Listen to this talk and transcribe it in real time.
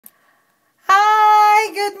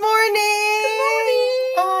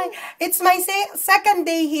It's my second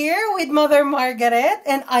day here with Mother Margaret,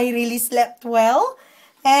 and I really slept well.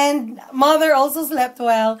 And Mother also slept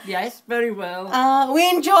well. Yes, very well. We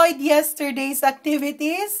enjoyed yesterday's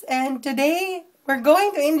activities, and today we're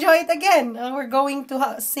going to enjoy it again. We're going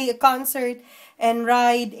to see a concert and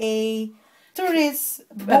ride a tourist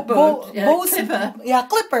boat. Clipper. Yeah,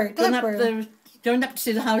 Clipper. Going up to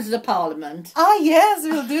see the Houses of Parliament. Ah, yes,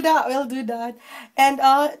 we'll do that. We'll do that. And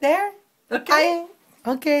there. Okay.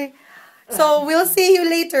 Okay. So we'll see you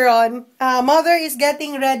later on. Mother is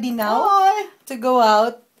getting ready now to go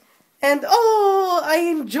out. And I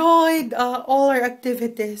enjoyed all our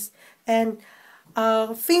activities. And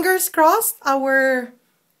fingers crossed, our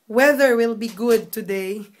weather will be good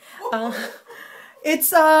today.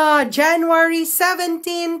 It's January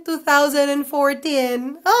 17,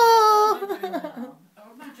 2014. Oh!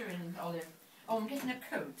 Olive. Oh, I'm getting a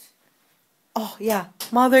coat. Oh, yeah.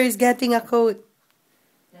 Mother is getting a coat.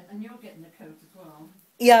 Yeah, and you're getting a coat as well.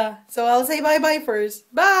 Yeah. So I'll say bye-bye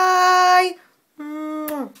first. Bye!